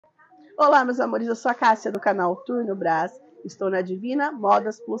Olá, meus amores, eu sou a Cássia do canal Turno Brás. Estou na Divina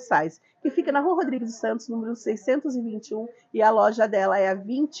Modas Plus Size, que fica na Rua Rodrigues dos Santos, número 621, e a loja dela é a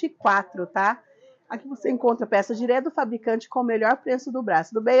 24, tá? Aqui você encontra peças direto do fabricante com o melhor preço do Brás.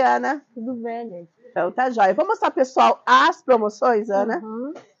 Tudo bem, Ana? Tudo bem, gente. Então tá jóia. Vou mostrar, pessoal, as promoções, Ana.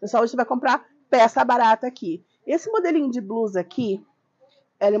 Pessoal, hoje você vai comprar peça barata aqui. Esse modelinho de blusa aqui,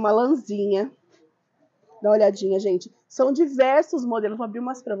 ela é uma lãzinha. Dá uma olhadinha, gente. São diversos modelos. Vou abrir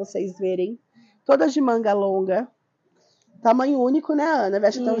umas para vocês verem. Todas de manga longa. Tamanho único, né, Ana?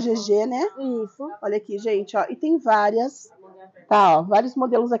 Veste até um GG, né? Isso. Olha aqui, gente, ó. E tem várias, tá, ó. Vários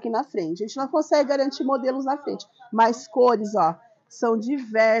modelos aqui na frente. A gente não consegue garantir modelos na frente. Mas cores, ó. São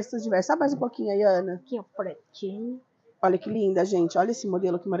diversas. Sabe mais um pouquinho aí, Ana? Aqui, ó, pretinho. Olha que linda, gente. Olha esse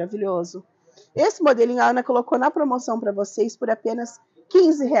modelo que maravilhoso. Esse modelinho a Ana colocou na promoção para vocês por apenas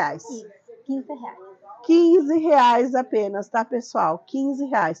R$15. Isso, R$15. R$15 apenas, tá, pessoal?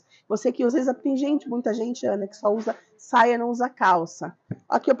 R$15. Você que usa, tem gente, muita gente, Ana, que só usa saia, não usa calça.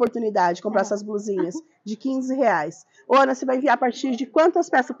 Olha que oportunidade de comprar essas blusinhas de R$15. Ô, Ana, você vai enviar a partir de quantas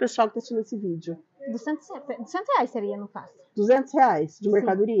peças pro pessoal que tá assistindo esse vídeo? R$200 seria, no caso. R$200 de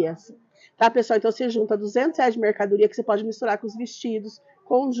mercadoria? Sim. Tá, pessoal? Então você junta R$200 de mercadoria que você pode misturar com os vestidos,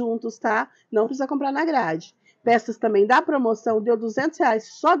 conjuntos, tá? Não precisa comprar na grade. Peças também da promoção, deu R$200,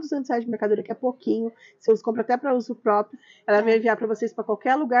 só R$200 de mercadoria, que é pouquinho. Vocês compram até para uso próprio. Ela vai enviar para vocês para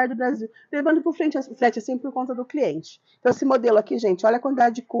qualquer lugar do Brasil. Levando por frente, a frete é sempre por conta do cliente. Então esse modelo aqui, gente, olha a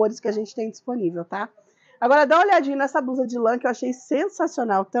quantidade de cores que a gente tem disponível, tá? Agora dá uma olhadinha nessa blusa de lã que eu achei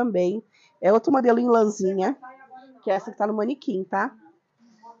sensacional também. É outro modelo em lãzinha, que é essa que tá no manequim, tá?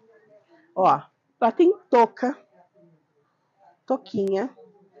 Ó, ela tem touca, toquinha,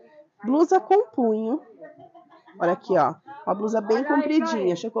 blusa com punho. Olha aqui, ó. Uma blusa bem compridinha.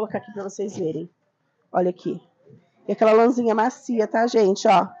 Deixa eu colocar aqui pra vocês verem. Olha aqui. E aquela lãzinha macia, tá, gente?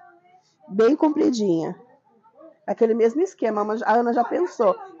 Ó. Bem compridinha. Aquele mesmo esquema. A Ana já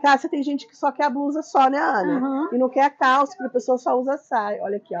pensou. Cara, você tem gente que só quer a blusa só, né, Ana? E não quer a calça, porque a pessoa só usa saia.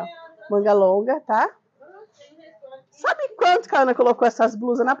 Olha aqui, ó. Manga longa, tá? Sabe quanto que a Ana colocou essas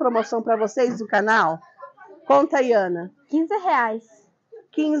blusas na promoção pra vocês do canal? Conta aí, Ana. R$15.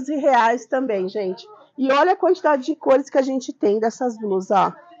 R$15 também, gente. E olha a quantidade de cores que a gente tem dessas blusas,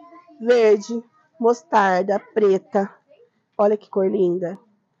 ó. Verde, mostarda, preta. Olha que cor linda.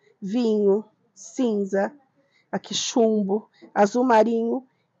 Vinho, cinza. Aqui chumbo, azul marinho,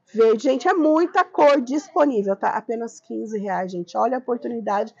 verde. Gente, é muita cor disponível, tá? Apenas R$15, gente. Olha a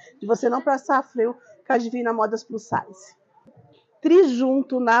oportunidade de você não passar frio com a Divina Modas Plus Size.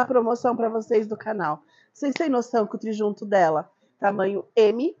 Trijunto na promoção para vocês do canal. Vocês têm noção que o trijunto dela, tamanho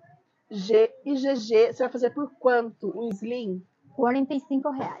M, G e GG, você vai fazer por quanto? O slim?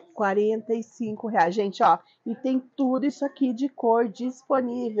 R$45. R$45, gente, ó. E tem tudo isso aqui de cor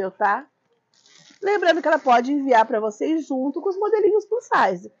disponível, tá? Lembrando que ela pode enviar para vocês junto com os modelinhos plus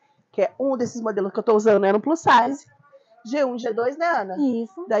size. Que é um desses modelos que eu tô usando é no plus size. G1 e G2, né, Ana?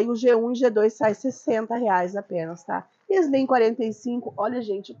 Isso. Daí o G1 e G2 sai R$60 apenas, tá? Slim 45, olha,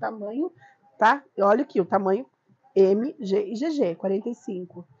 gente, o tamanho, tá? Olha aqui, o tamanho M, G e GG,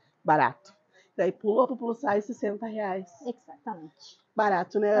 45. Barato. Daí pula pro plus size R$60. Exatamente.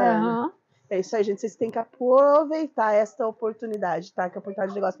 Barato, né, Ana? É isso aí, gente. Vocês têm que aproveitar esta oportunidade, tá? Que é a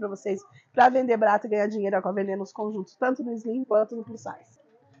oportunidade de negócio para vocês, para vender barato e ganhar dinheiro com vendendo os conjuntos, tanto no slim quanto no plus size.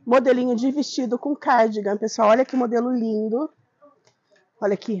 Modelinho de vestido com cardigan, pessoal. Olha que modelo lindo.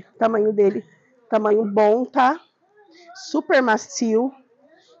 Olha aqui, o tamanho dele. Tamanho bom, tá? Super macio.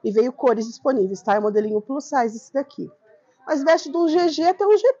 E veio cores disponíveis, tá? É modelinho plus size esse daqui. Mas veste de um GG até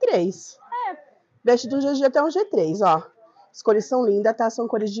um G3. Veste de um GG até um G3, ó. As cores são lindas, tá? São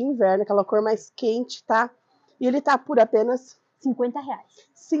cores de inverno, aquela cor mais quente, tá? E ele tá por apenas R$50.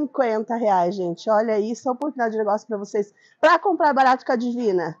 R$50, gente. Olha isso, a oportunidade de negócio para vocês. Para comprar barato com a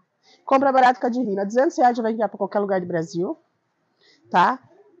Divina. Compra barato com a Divina. R$200 já vai enviar para qualquer lugar do Brasil, tá?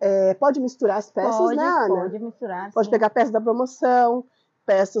 Pode misturar as peças, né, Ana? Pode misturar. Pode pegar peças da promoção,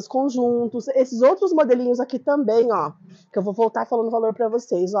 peças conjuntos. Esses outros modelinhos aqui também, ó. Que eu vou voltar falando o valor para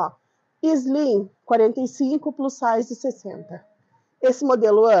vocês, ó. Slim, 45, plus size 60. Esse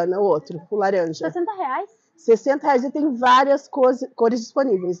modelo, Ana, o outro, o laranja. R$60. R$60 e tem várias cores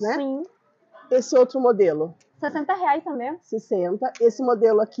disponíveis, né? Sim. Esse outro modelo. R$60 também. 60. Esse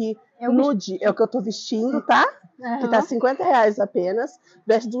modelo aqui, nude, é o que eu tô vestindo, tá? Que tá R$50 apenas.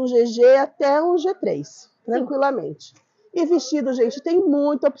 Veste de um GG até um G3, tranquilamente. E vestido, gente, tem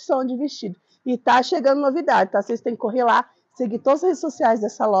muita opção de vestido. E tá chegando novidade, tá? Vocês têm que correr lá, seguir todas as redes sociais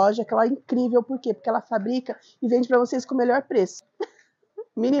dessa loja, que ela é incrível. Por quê? Porque ela fabrica e vende para vocês com o melhor preço.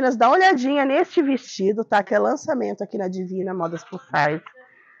 Meninas, dá uma olhadinha neste vestido, tá? Que é lançamento aqui na Divina Modas Plus Size.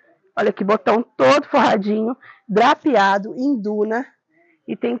 Olha que botão todo forradinho, drapeado, em duna.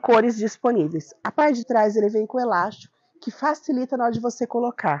 E tem cores disponíveis. A parte de trás ele vem com elástico, que facilita na hora de você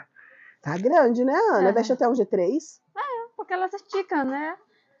colocar. Tá grande, né, Ana? Veste até um G3. Porque elas esticam, né?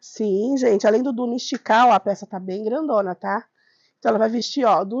 Sim, gente. Além do duna esticar, ó, a peça tá bem grandona, tá? Então ela vai vestir,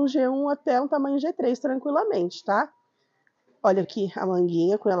 ó, do G1 até um tamanho G3 tranquilamente, tá? Olha aqui a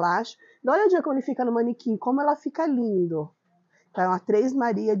manguinha com elástico. Dá uma olhadinha como ele fica no manequim, como ela fica lindo. Tá uma 3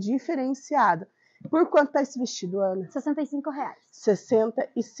 Maria diferenciada. Por quanto tá esse vestido, Ana? R$65.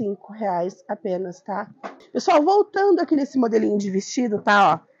 R$65 apenas, tá? Pessoal, voltando aqui nesse modelinho de vestido,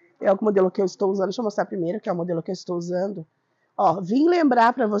 tá? Ó, é o modelo que eu estou usando. Deixa eu mostrar primeiro, que é o modelo que eu estou usando. Ó, vim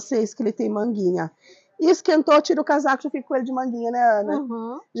lembrar pra vocês que ele tem manguinha. Esquentou, tira o casaco, já fica com ele de manguinha, né, Ana?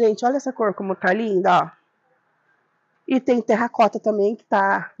 Uhum. Gente, olha essa cor como tá linda, ó. E tem terracota também, que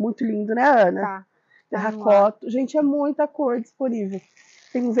tá muito lindo, né, Ana? Tá. Terracota. Gente, é muita cor disponível.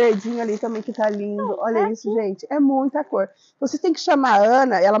 Tem um verdinho ali também que tá lindo. Olha isso, gente. É muita cor. Você tem que chamar a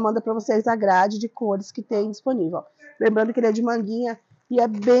Ana, ela manda pra vocês a grade de cores que tem disponível. Lembrando que ele é de manguinha e é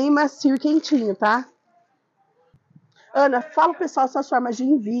bem macio e quentinho, tá? Ana, fala pro pessoal suas formas de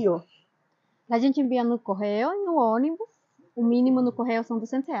envio. A gente envia no correio e no ônibus. O mínimo no correio são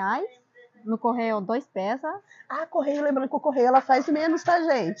R$200. No correio, 2 peças. Ah, correio, lembrando que o correio ela faz menos, tá,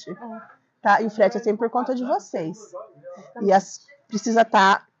 gente? Tá? E o frete é sempre por conta de vocês. E precisa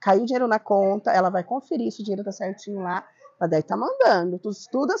cair o dinheiro na conta, ela vai conferir se o dinheiro tá certinho lá, pra daí tá mandando.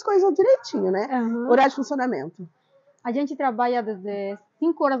 Tudo as coisas direitinho, né? Uhum. Horário de funcionamento. A gente trabalha desde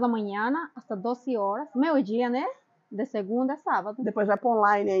 5 horas da manhã até 12 horas, meio-dia, né? De segunda a sábado. Depois vai pro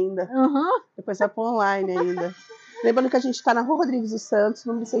online ainda. Uhum. Depois vai pro online ainda. Lembrando que a gente tá na Rua Rodrigues dos Santos,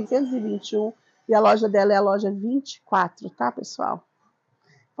 número 621, e a loja dela é a loja 24, tá, pessoal?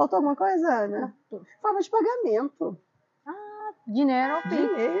 Faltou alguma coisa, Ana? Forma de pagamento. Dinheiro,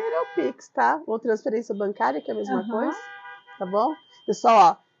 Dinheiro é o Pix, tá? Ou transferência bancária, que é a mesma coisa. Tá bom?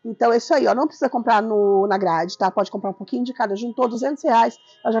 Pessoal, ó. Então é isso aí, ó. Não precisa comprar na grade, tá? Pode comprar um pouquinho de cada. Juntou R$200,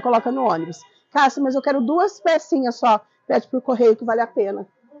 ela já coloca no ônibus. Cássia, mas eu quero 2 pecinhas só. Pede por correio que vale a pena.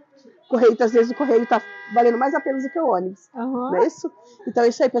 Correio, às vezes o correio tá valendo mais a pena do que o ônibus. Não é isso? Então é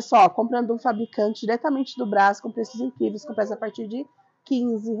isso aí, pessoal. Comprando um fabricante diretamente do Brás, com preços incríveis, com peça a partir de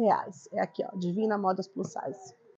R$15. É aqui, ó. Divina Modas Plus Size.